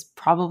 This is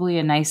probably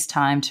a nice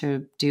time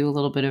to do a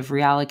little bit of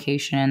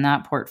reallocation in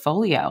that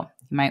portfolio.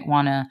 You might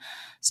want to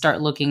start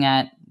looking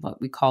at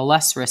what we call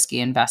less risky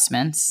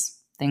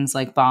investments, things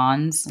like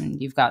bonds. And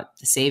you've got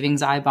the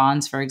Savings I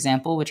bonds, for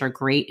example, which are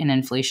great in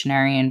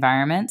inflationary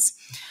environments.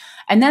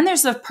 And then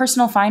there's the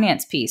personal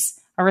finance piece.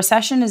 A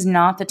recession is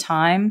not the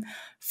time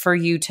for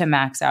you to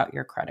max out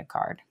your credit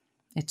card.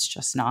 It's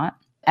just not.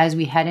 As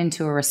we head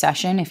into a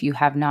recession, if you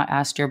have not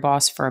asked your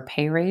boss for a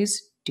pay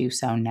raise, do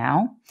so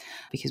now,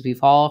 because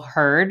we've all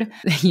heard,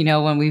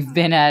 when we've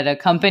been at a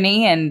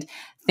company and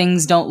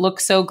things don't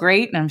look so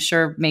great. And I'm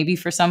sure maybe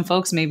for some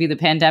folks, maybe the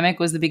pandemic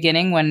was the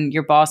beginning when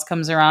your boss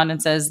comes around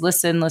and says,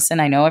 listen,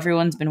 I know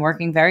everyone's been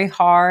working very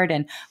hard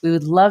and we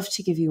would love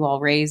to give you all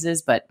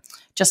raises, but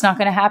just not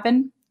going to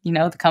happen.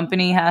 the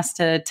company has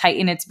to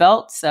tighten its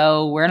belt.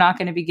 So we're not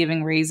going to be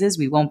giving raises.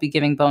 We won't be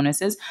giving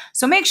bonuses.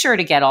 So make sure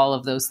to get all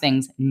of those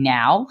things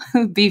now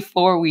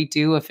before we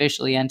do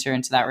officially enter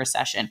into that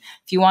recession.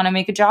 If you want to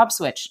make a job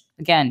switch,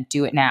 again,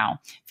 do it now.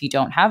 If you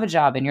don't have a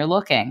job and you're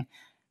looking,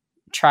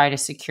 try to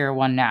secure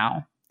one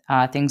now.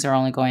 Things are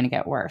only going to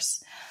get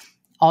worse.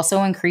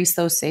 Also increase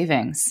those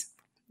savings.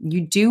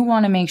 You do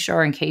want to make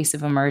sure in case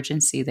of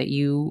emergency that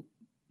you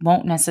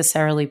won't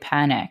necessarily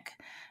panic.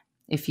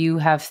 If you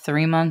have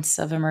 3 months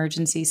of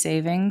emergency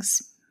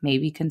savings,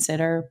 maybe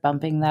consider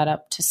bumping that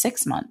up to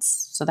 6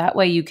 months. So that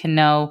way you can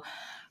know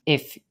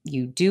if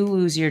you do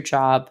lose your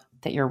job,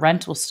 that your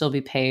rent will still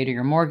be paid or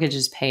your mortgage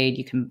is paid.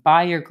 You can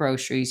buy your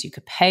groceries, you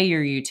could pay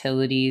your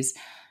utilities.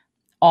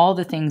 All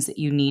the things that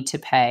you need to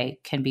pay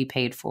can be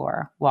paid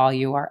for while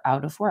you are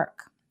out of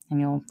work. And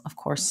you'll, of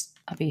course,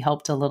 be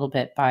helped a little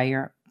bit by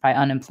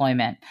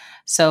unemployment.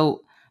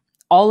 So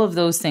all of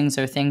those things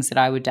are things that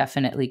I would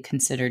definitely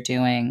consider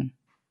doing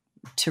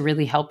to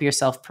really help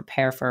yourself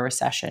prepare for a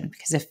recession.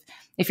 Because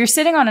if you're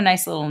sitting on a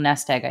nice little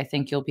nest egg, I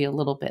think you'll be a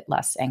little bit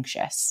less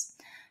anxious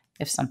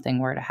if something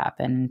were to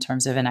happen in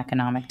terms of an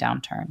economic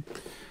downturn.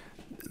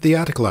 The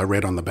article I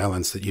read on The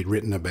Balance that you'd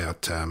written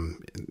about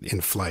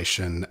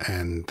inflation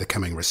and the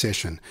coming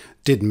recession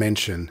did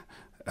mention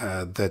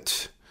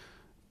that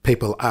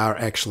people are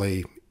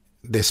actually,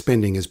 their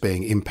spending is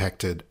being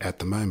impacted at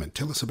the moment.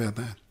 Tell us about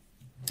that.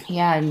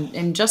 Yeah,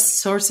 and just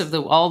sorts of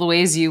all the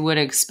ways you would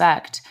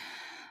expect.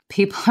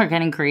 People are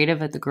getting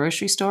creative at the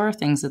grocery store,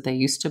 things that they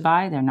used to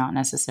buy, they're not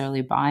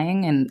necessarily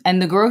buying.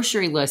 And the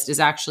grocery list is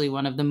actually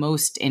one of the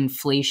most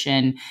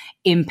inflation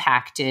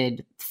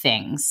impacted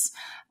things.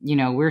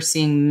 We're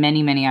seeing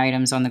many, many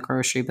items on the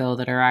grocery bill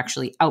that are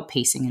actually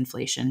outpacing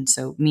inflation.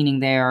 So meaning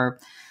they're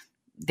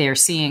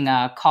seeing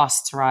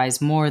costs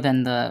rise more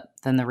than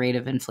the rate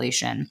of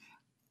inflation.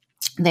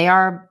 They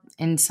are,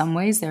 in some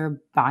ways,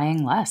 they're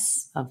buying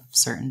less of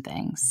certain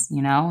things,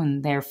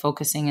 and they're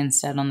focusing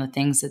instead on the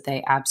things that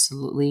they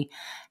absolutely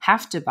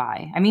have to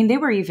buy. I mean, they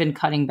were even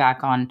cutting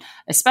back on,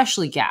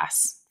 especially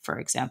gas, for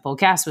example.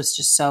 Gas was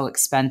just so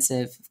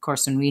expensive. Of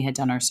course, when we had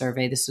done our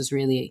survey, this was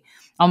really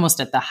almost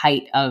at the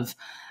height of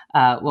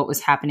what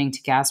was happening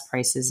to gas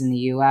prices in the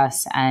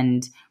US.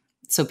 And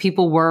so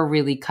people were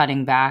really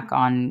cutting back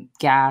on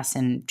gas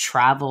and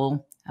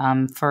travel,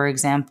 for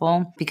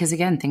example, because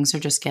again, things are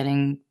just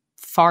getting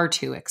far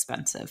too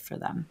expensive for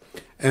them.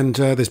 And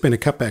there's been a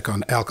cutback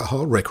on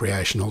alcohol,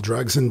 recreational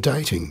drugs and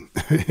dating.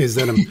 Is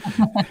that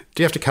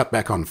do you have to cut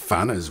back on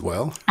fun as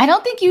well? I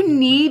don't think you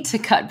need to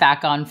cut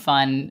back on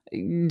fun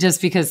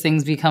just because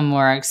things become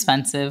more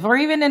expensive, or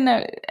even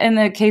in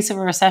the case of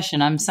a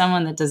recession. I'm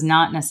someone that does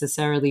not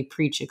necessarily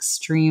preach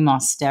extreme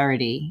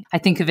austerity. I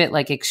think of it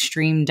like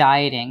extreme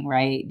dieting,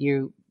 right?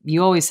 You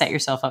always set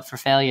yourself up for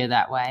failure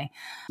that way.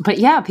 But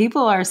yeah,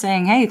 people are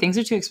saying, hey, things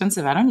are too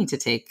expensive. I don't need to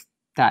take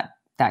that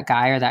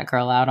guy or that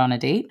girl out on a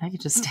date. I could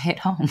just stay at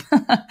home.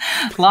 A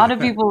lot of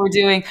people were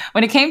doing,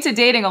 when it came to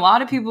dating, a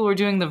lot of people were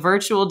doing the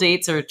virtual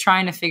dates or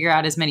trying to figure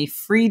out as many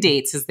free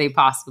dates as they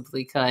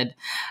possibly could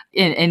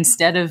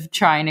instead of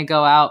trying to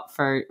go out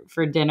for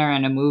dinner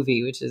and a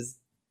movie, which is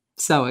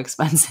so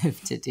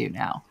expensive to do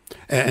now.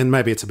 And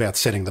maybe it's about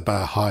setting the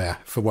bar higher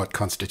for what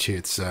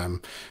constitutes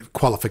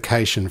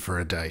qualification for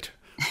a date.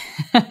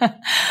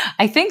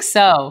 I think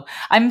so.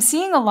 I'm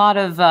seeing a lot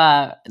of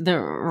the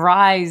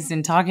rise,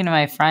 in talking to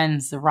my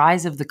friends, the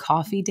rise of the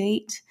coffee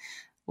date,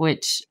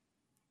 which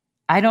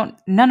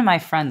none of my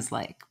friends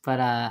like, but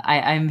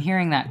I'm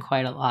hearing that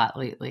quite a lot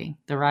lately,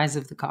 the rise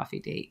of the coffee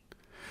date.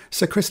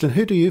 So, Kristen,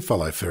 who do you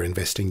follow for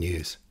investing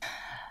news?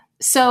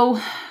 So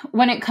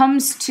when it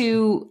comes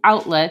to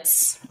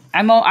outlets,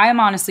 I'm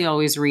honestly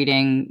always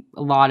reading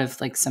a lot of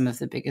like some of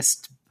the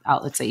biggest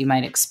outlets that you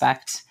might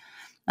expect.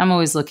 I'm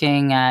always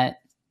looking at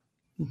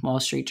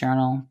Wall Street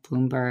Journal,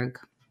 Bloomberg,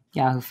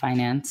 Yahoo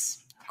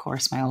Finance, of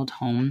course, my old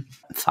home,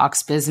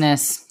 Fox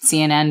Business,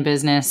 CNN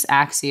Business,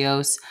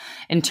 Axios.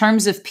 In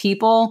terms of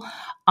people,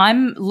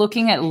 I'm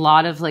looking at a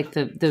lot of like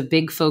the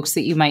big folks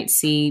that you might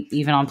see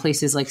even on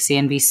places like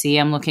CNBC.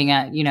 I'm looking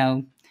at,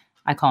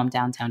 I call him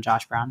Downtown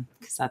Josh Brown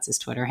because that's his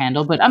Twitter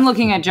handle, but I'm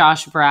looking at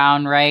Josh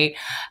Brown, right?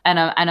 And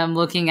I'm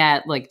looking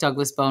at like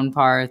Douglas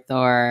Boneparth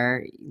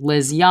or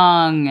Liz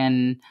Young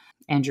and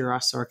Andrew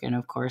Ross Sorkin,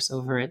 of course,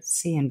 over at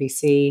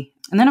CNBC.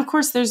 And then, of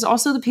course, there's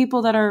also the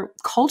people that are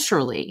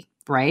culturally,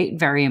 right,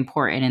 very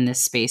important in this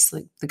space,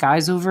 like the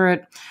guys over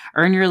at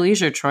Earn Your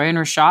Leisure, Troy and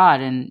Rashad.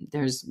 And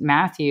there's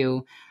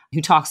Matthew,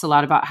 who talks a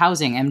lot about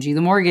housing, MG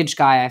the Mortgage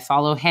Guy. I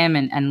follow him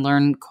and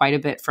learn quite a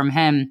bit from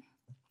him.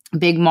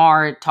 Big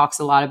Mar talks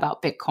a lot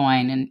about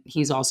Bitcoin, and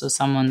he's also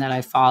someone that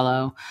I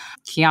follow.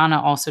 Kiana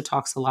also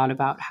talks a lot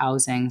about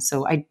housing.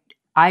 So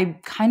I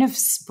kind of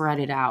spread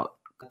it out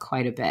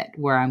quite a bit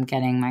where I'm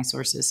getting my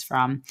sources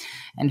from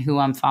and who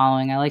I'm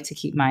following. I like to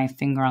keep my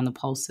finger on the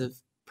pulse of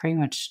pretty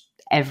much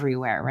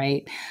everywhere,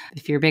 right?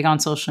 If you're big on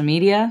social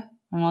media,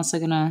 I'm also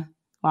going to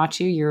watch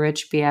you. Your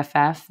Rich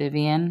BFF,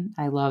 Vivian.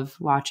 I love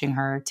watching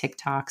her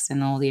TikToks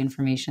and all the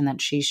information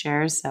that she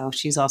shares. So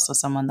she's also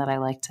someone that I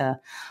like to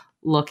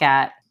look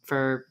at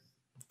for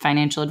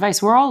financial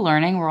advice. We're all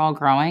learning, we're all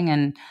growing,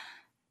 and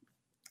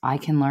I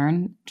can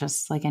learn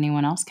just like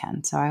anyone else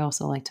can. So I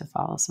also like to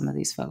follow some of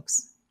these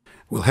folks.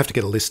 We'll have to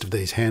get a list of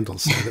these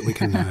handles so that we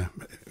can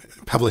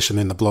publish them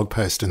in the blog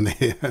post and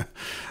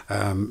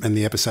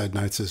the episode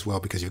notes as well,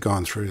 because you've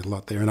gone through a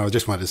lot there. And I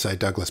just wanted to say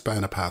Douglas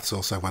Bonaparte's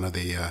also one of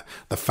the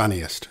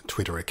funniest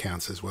Twitter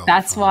accounts as well.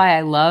 That's why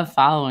I love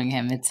following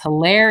him. It's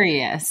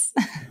hilarious.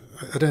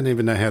 I don't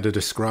even know how to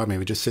describe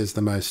him. He just says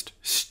the most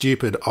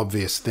stupid,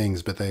 obvious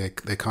things, but they're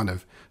kind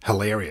of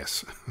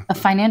hilarious. A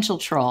financial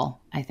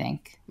troll, I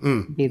think,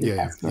 would be the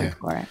best word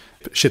for it.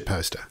 Shit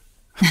poster.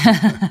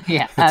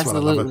 Yeah,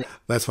 absolutely.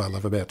 That's what I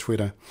love about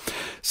Twitter.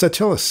 So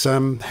tell us,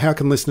 how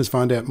can listeners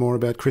find out more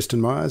about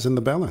Kristen Myers and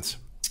The Balance?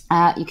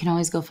 You can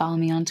always go follow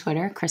me on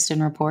Twitter,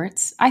 Kristen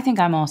Reports. I think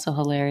I'm also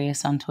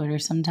hilarious on Twitter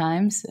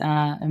sometimes.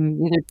 I'm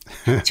either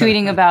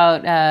tweeting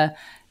about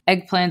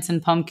eggplants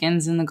and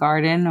pumpkins in the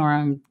garden, or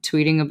I'm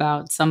tweeting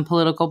about some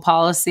political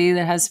policy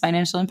that has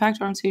financial impact,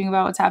 or I'm tweeting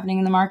about what's happening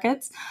in the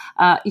markets.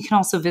 You can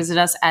also visit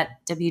us at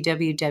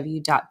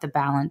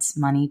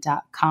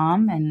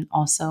www.thebalancemoney.com and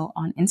also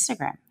on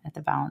Instagram at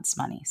The Balance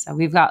Money. So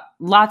we've got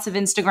lots of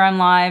Instagram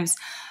lives.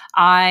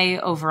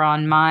 Over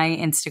on my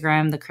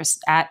Instagram,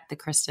 at the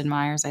Kristen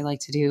Myers, I like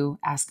to do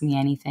Ask Me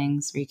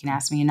Anythings, where you can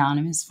ask me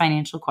anonymous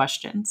financial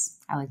questions.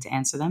 I like to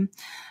answer them.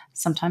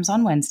 Sometimes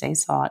on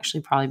Wednesdays, so I'll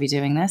actually probably be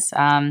doing this.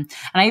 And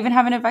I even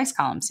have an advice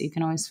column, so you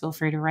can always feel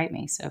free to write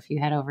me. So if you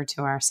head over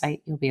to our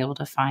site, you'll be able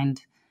to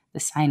find the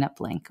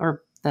sign-up link,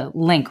 or the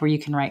link where you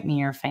can write me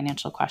your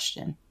financial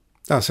question.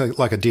 Oh, so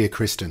like a Dear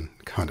Kristen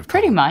kind of.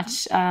 Pretty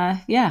much, yeah.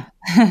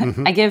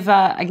 Mm-hmm. I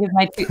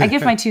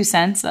give my 2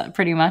 cents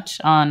pretty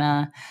much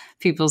on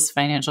people's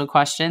financial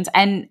questions.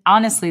 And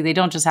honestly, they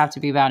don't just have to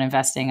be about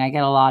investing. I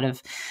get a lot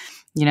of,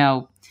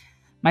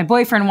 my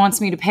boyfriend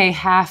wants me to pay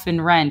half in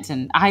rent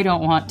and I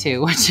don't want to.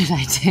 What should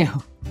I do?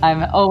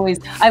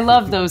 I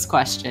love those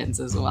questions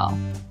as well.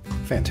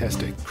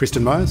 Fantastic.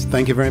 Kristen Myers,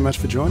 thank you very much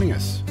for joining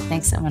us.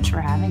 Thanks so much for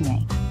having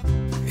me.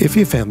 If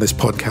you found this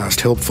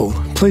podcast helpful,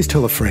 please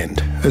tell a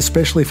friend,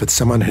 especially if it's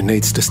someone who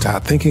needs to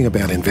start thinking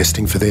about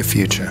investing for their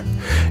future.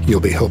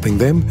 You'll be helping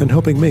them and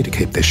helping me to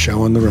keep this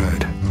show on the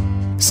road.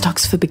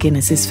 Stocks for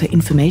Beginners is for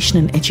information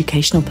and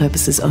educational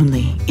purposes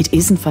only. It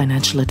isn't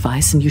financial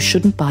advice, and you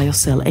shouldn't buy or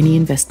sell any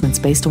investments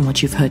based on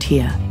what you've heard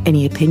here.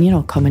 Any opinion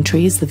or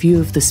commentary is the view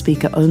of the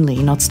speaker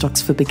only, not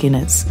Stocks for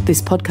Beginners.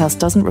 This podcast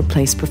doesn't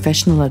replace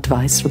professional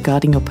advice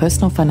regarding your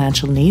personal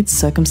financial needs,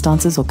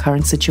 circumstances, or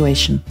current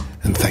situation.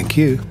 And thank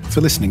you for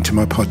listening to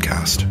my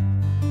podcast.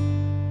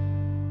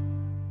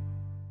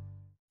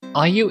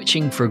 Are you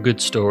itching for a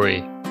good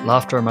story?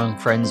 Laughter among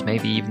friends,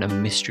 maybe even a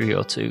mystery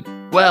or two?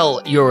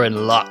 Well, you're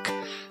in luck.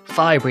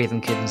 Fire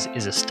Breathing Kittens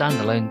is a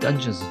standalone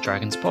Dungeons &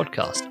 Dragons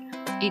podcast.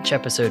 Each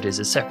episode is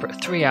a separate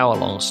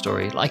 3-hour-long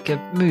story, like a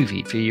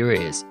movie for your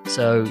ears,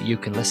 so you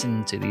can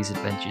listen to these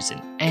adventures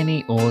in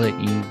any order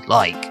you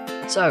like.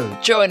 So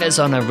join us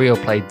on a real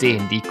play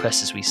D&D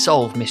quest as we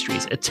solve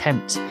mysteries,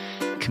 attempt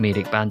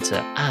comedic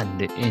banter,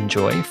 and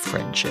enjoy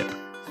friendship.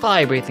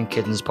 Fire Breathing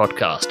Kittens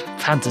podcast.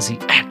 Fantasy,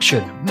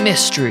 action,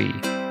 mystery,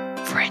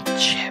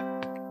 friendship.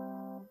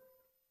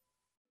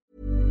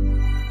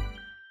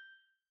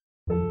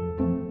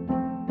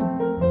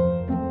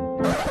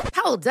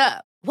 Hold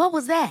up. What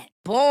was that?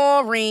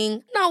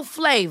 Boring. No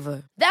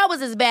flavor. That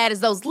was as bad as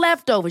those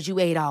leftovers you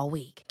ate all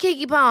week.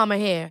 Keke Palmer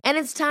here, and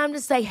it's time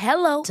to say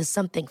hello to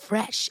something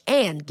fresh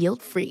and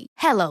guilt-free.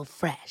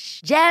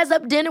 HelloFresh. Jazz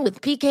up dinner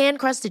with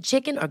pecan-crusted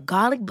chicken or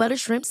garlic butter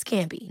shrimp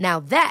scampi.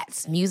 Now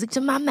that's music to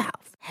my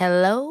mouth.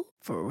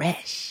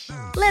 HelloFresh.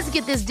 Let's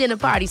get this dinner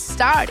party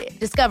started.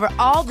 Discover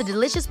all the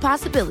delicious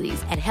possibilities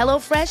at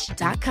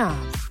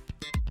HelloFresh.com.